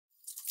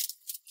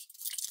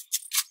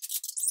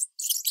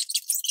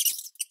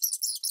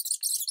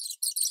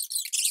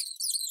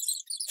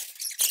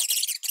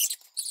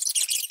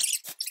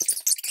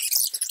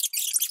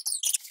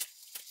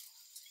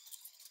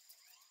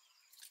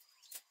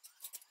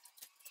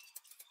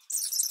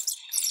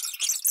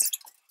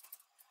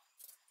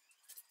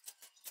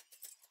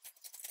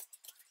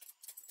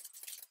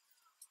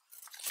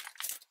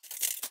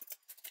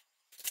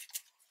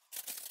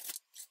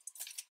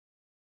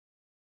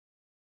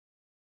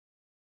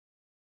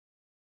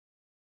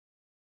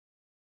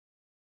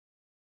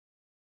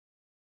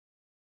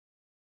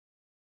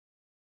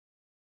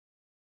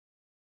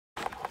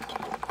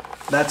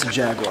That's a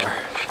Jaguar.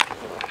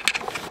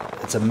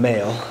 It's a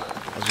male.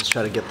 I'll just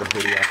try to get the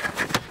video.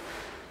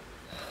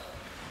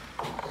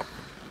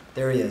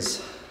 There he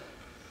is.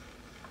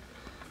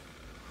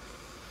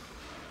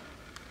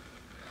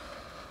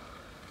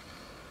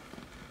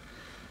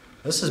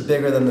 This is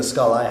bigger than the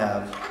skull I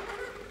have.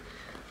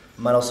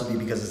 Might also be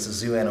because it's a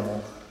zoo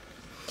animal.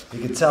 You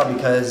can tell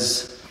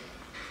because,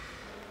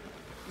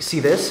 you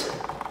see this?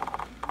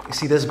 You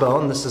see this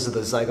bone? This is the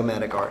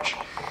zygomatic arch.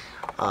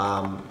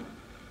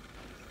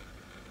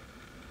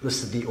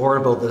 This is the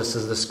orbital, this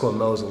is the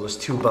squamosal. There's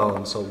two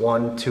bones, so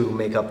 1, 2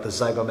 make up the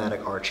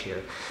zygomatic arch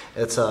here.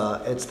 And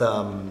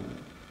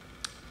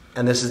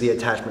this is the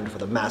attachment for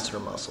the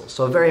masseter muscle.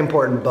 So a very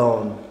important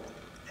bone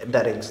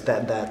that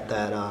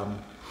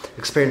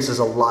experiences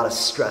a lot of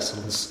stress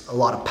and a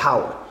lot of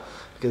power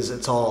because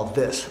it's all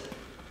this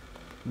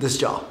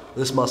jaw,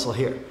 this muscle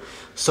here.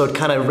 So it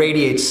kind of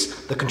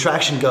radiates, the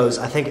contraction goes,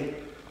 I think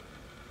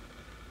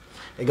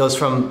it goes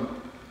from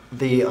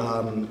the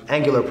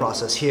angular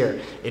process here,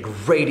 it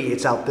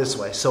radiates out this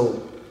way.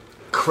 So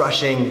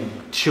crushing,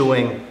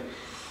 chewing.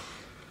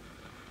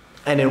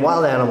 And in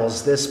wild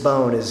animals, this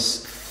bone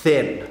is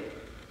thin,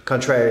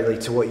 contrarily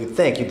to what you'd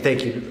think. You'd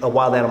think a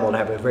wild animal would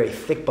have a very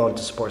thick bone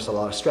to support a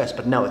lot of stress,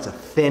 but no, it's a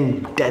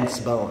thin, dense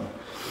bone.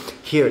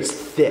 Here it's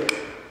thick.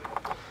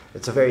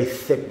 It's a very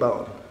thick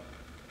bone.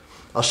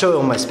 I'll show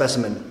you my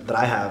specimen that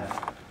I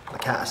have, the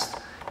cast.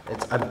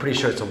 I'm pretty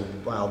sure it's a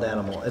wild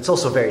animal. It's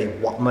also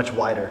much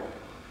wider.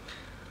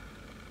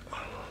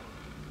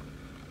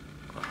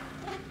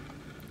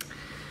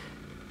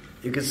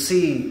 You can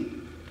see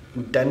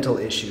dental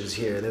issues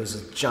here. There's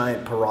a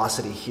giant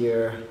porosity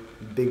here,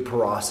 big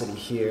porosity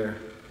here.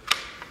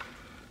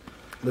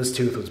 This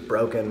tooth was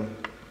broken.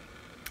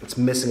 It's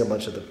missing a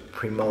bunch of the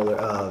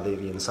premolar,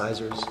 the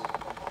incisors.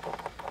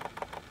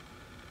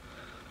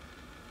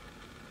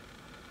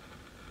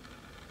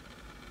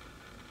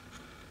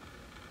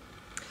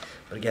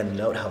 But again,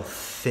 note how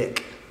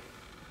thick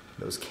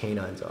those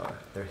canines are.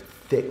 They're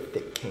thick,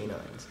 thick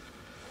canines.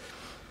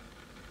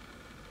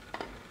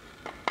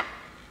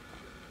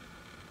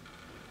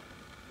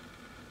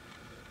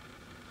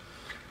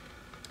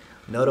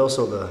 Note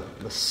also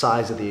the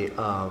size of the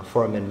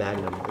foramen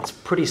magnum. It's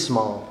pretty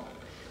small,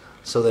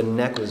 so the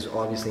neck was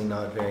obviously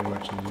not very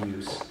much in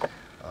use.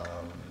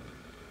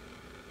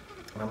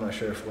 I'm not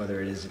sure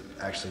whether it is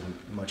actually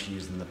much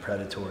used in the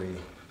predatory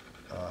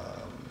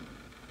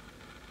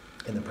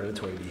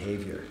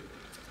behavior.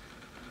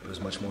 It was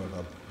much more of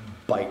a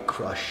bite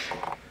crush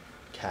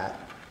cat.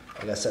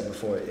 Like I said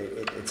before,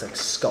 it's like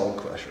skull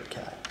crusher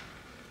cat.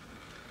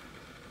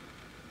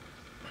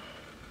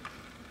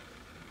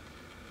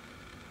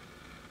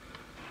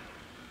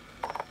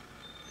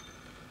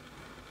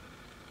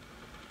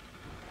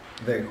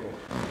 Very cool,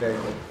 very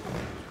cool.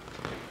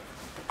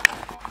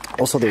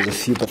 Also, there's a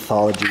few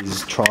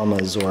pathologies,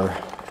 traumas, or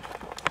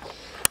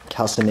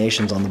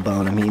calcinations on the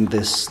bone. I mean,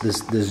 this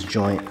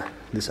joint,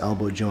 this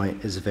elbow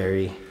joint is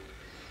very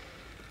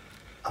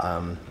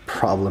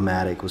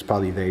problematic, was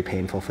probably very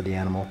painful for the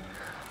animal.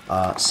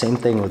 Same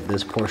thing with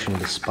this portion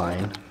of the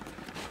spine.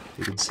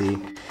 You can see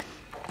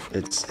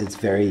it's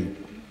very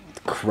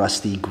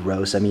crusty,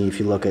 gross. I mean, if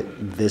you look at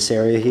this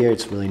area here,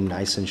 it's really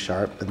nice and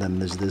sharp, and then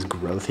there's this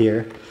growth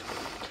here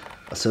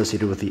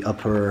associated with the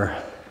upper,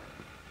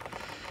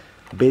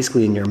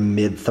 basically in your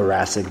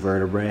mid-thoracic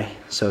vertebrae.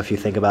 So if you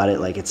think about it,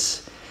 like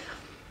it's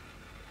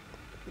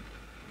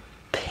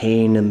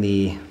pain in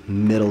the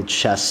middle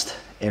chest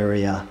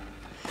area.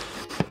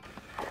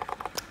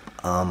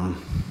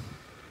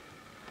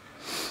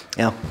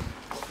 Yeah,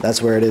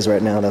 that's where it is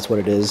right now. That's what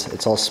it is.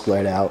 It's all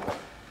splayed out.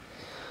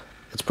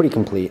 It's pretty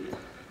complete.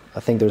 I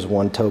think there's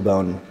one toe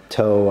bone,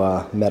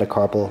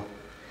 metacarpal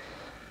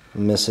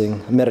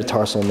missing,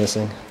 metatarsal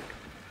missing.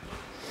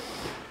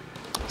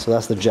 So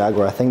that's the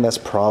Jaguar. I think that's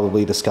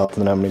probably the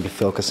skeleton that I'm going to be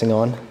focusing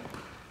on.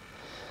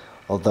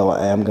 Although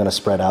I am going to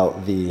spread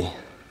out the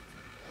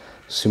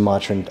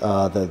Sumatran,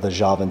 the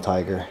Javan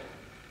tiger.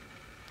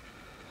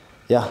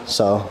 Yeah,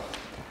 so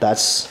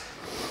that's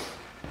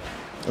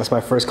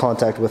my first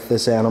contact with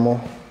this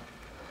animal.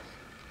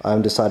 I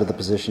haven't decided the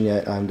position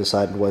yet. I haven't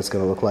decided what it's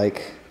going to look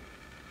like.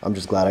 I'm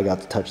just glad I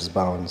got to touch his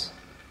bones.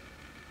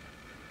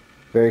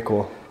 Very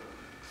cool.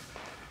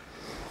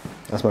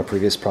 That's my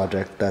previous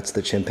project. That's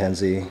the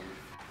chimpanzee.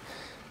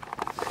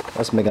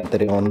 That's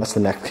the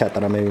next cat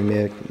that I'm going to be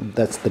making.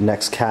 That's the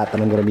next cat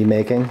that I'm going to be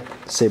making,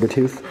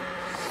 saber-tooth.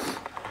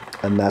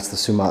 And that's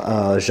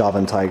the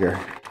Javan tiger.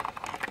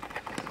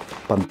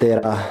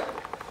 Panthera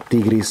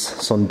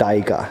tigris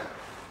sondaica.